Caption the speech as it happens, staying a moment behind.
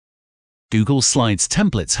Google Slides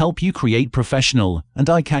templates help you create professional and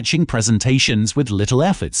eye-catching presentations with little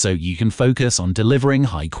effort so you can focus on delivering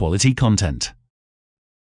high-quality content.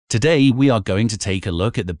 Today, we are going to take a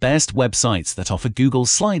look at the best websites that offer Google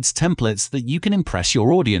Slides templates that you can impress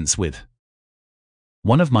your audience with.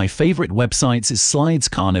 One of my favorite websites is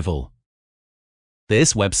SlidesCarnival.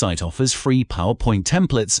 This website offers free PowerPoint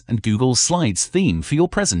templates and Google Slides theme for your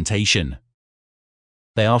presentation.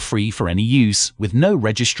 They are free for any use, with no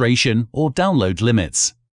registration or download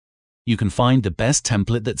limits. You can find the best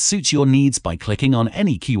template that suits your needs by clicking on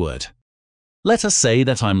any keyword. Let us say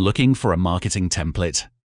that I'm looking for a marketing template.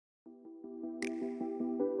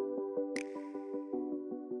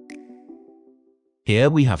 Here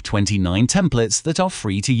we have 29 templates that are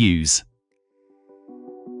free to use.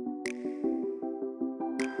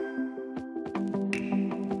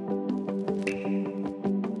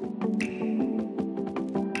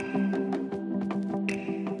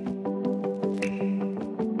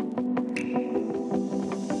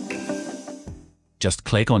 Just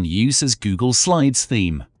click on Use as Google Slides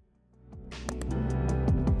theme.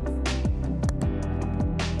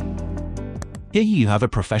 Here you have a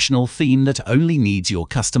professional theme that only needs your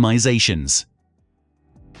customizations.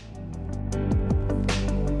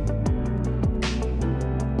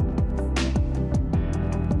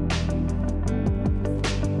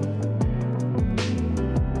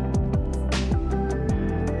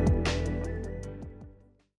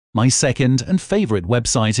 My second and favorite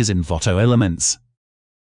website is Envato Elements.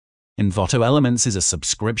 Envato Elements is a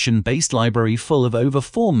subscription-based library full of over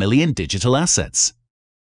 4 million digital assets.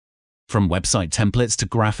 From website templates to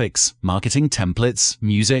graphics, marketing templates,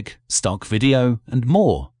 music, stock video, and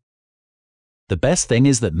more. The best thing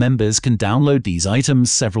is that members can download these items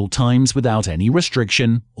several times without any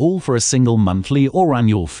restriction, all for a single monthly or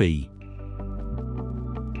annual fee.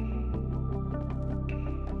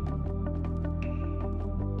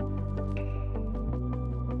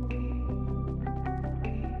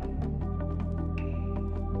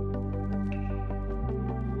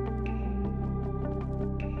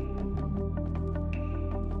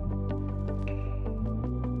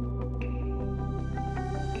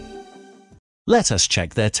 Let us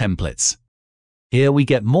check their templates. Here we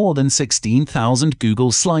get more than 16,000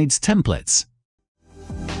 Google Slides templates.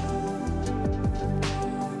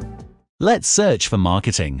 Let's search for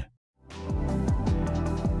marketing.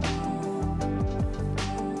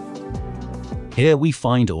 Here we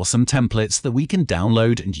find awesome templates that we can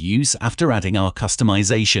download and use after adding our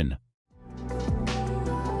customization.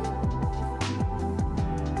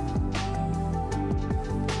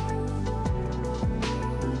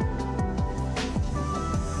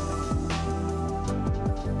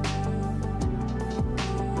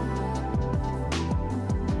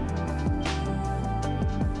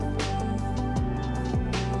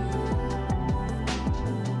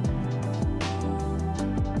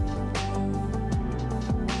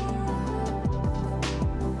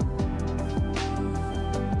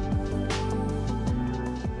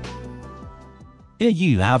 Here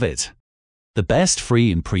you have it. The best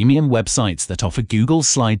free and premium websites that offer Google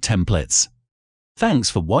Slide templates. Thanks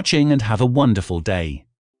for watching and have a wonderful day.